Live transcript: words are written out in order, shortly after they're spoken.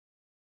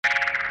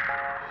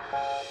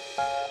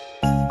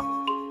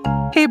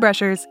Hey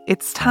brushers,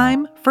 it's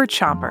time for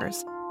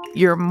Chompers,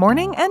 your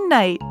morning and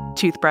night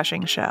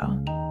toothbrushing show.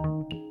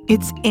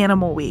 It's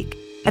Animal Week,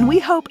 and we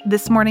hope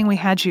this morning we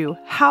had you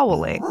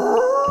howling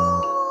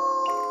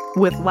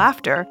with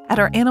laughter at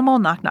our animal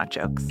knock-knock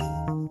jokes.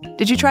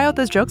 Did you try out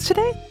those jokes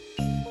today?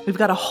 We've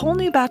got a whole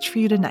new batch for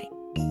you tonight.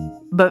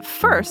 But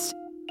first,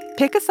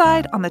 pick a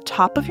side on the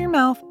top of your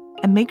mouth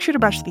and make sure to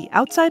brush the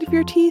outside of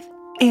your teeth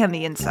and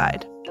the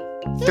inside.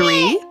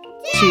 3,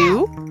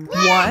 2,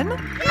 1,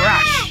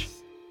 brush!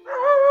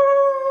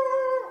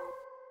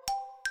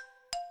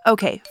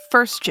 Okay,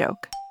 first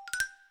joke.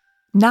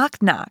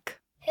 Knock, knock.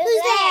 Who's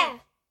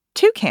there?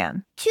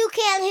 Toucan.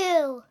 Toucan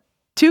who?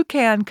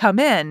 Toucan, come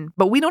in,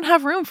 but we don't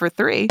have room for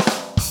 3.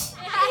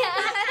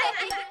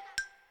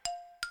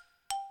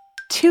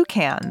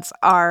 Toucans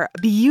are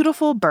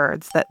beautiful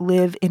birds that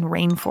live in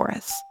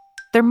rainforests.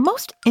 Their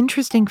most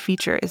interesting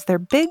feature is their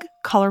big,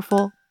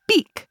 colorful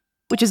beak,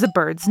 which is a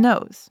bird's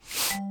nose.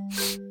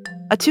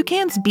 A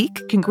toucan's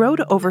beak can grow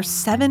to over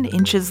 7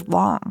 inches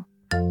long.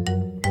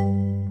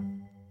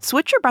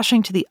 Switch your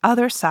brushing to the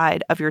other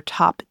side of your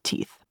top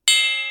teeth.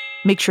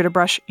 Make sure to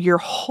brush your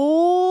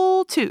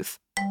whole tooth.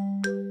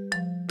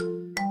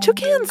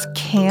 Toucans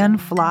can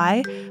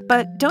fly,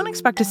 but don't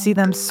expect to see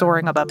them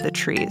soaring above the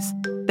trees.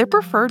 Their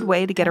preferred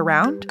way to get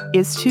around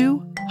is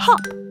to hop.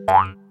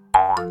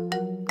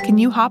 Can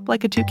you hop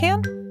like a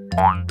toucan?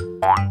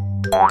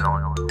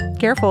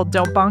 Careful,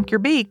 don't bonk your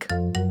beak.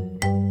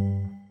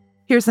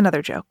 Here's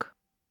another joke.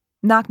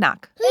 Knock,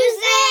 knock. Who's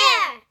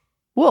there?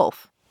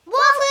 Wolf. Wolf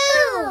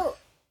who?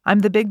 I'm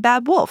the big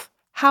bad wolf.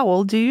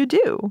 Howl do you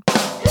do?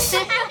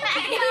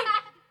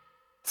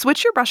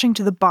 Switch your brushing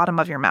to the bottom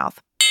of your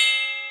mouth.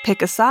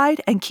 Pick a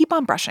side and keep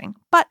on brushing,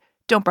 but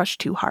don't brush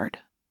too hard.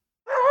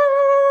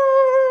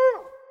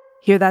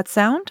 Hear that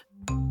sound?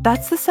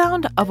 That's the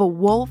sound of a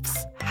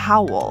wolf's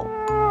howl.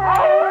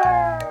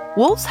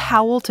 Wolves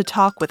howl to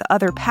talk with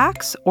other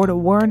packs or to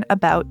warn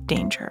about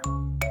danger.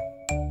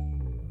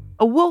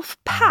 A wolf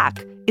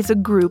pack is a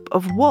group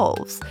of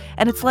wolves,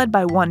 and it's led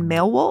by one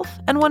male wolf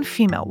and one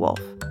female wolf.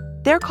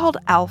 They're called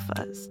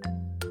alphas.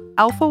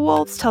 Alpha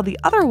wolves tell the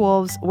other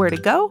wolves where to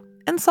go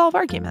and solve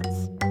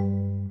arguments.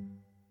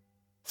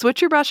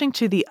 Switch your brushing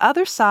to the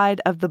other side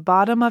of the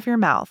bottom of your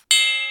mouth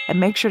and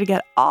make sure to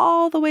get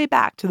all the way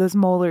back to those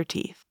molar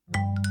teeth.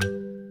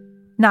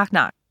 Knock,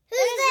 knock. Who's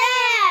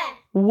there?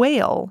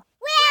 Whale.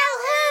 Whale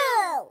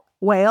who?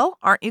 Whale,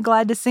 aren't you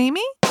glad to see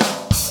me?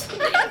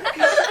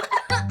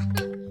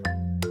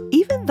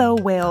 Even though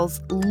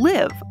whales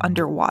live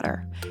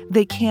underwater,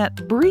 they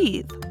can't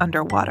breathe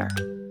underwater.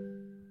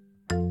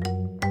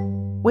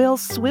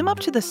 Whales swim up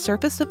to the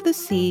surface of the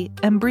sea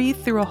and breathe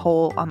through a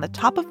hole on the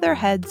top of their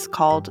heads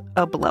called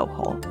a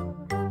blowhole.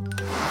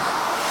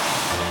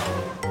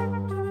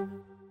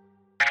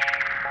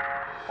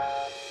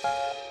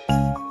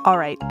 All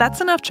right, that's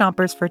enough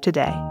chompers for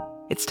today.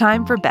 It's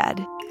time for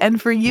bed.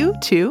 And for you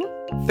too.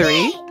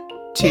 3,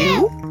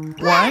 2,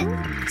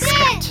 1,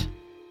 sit.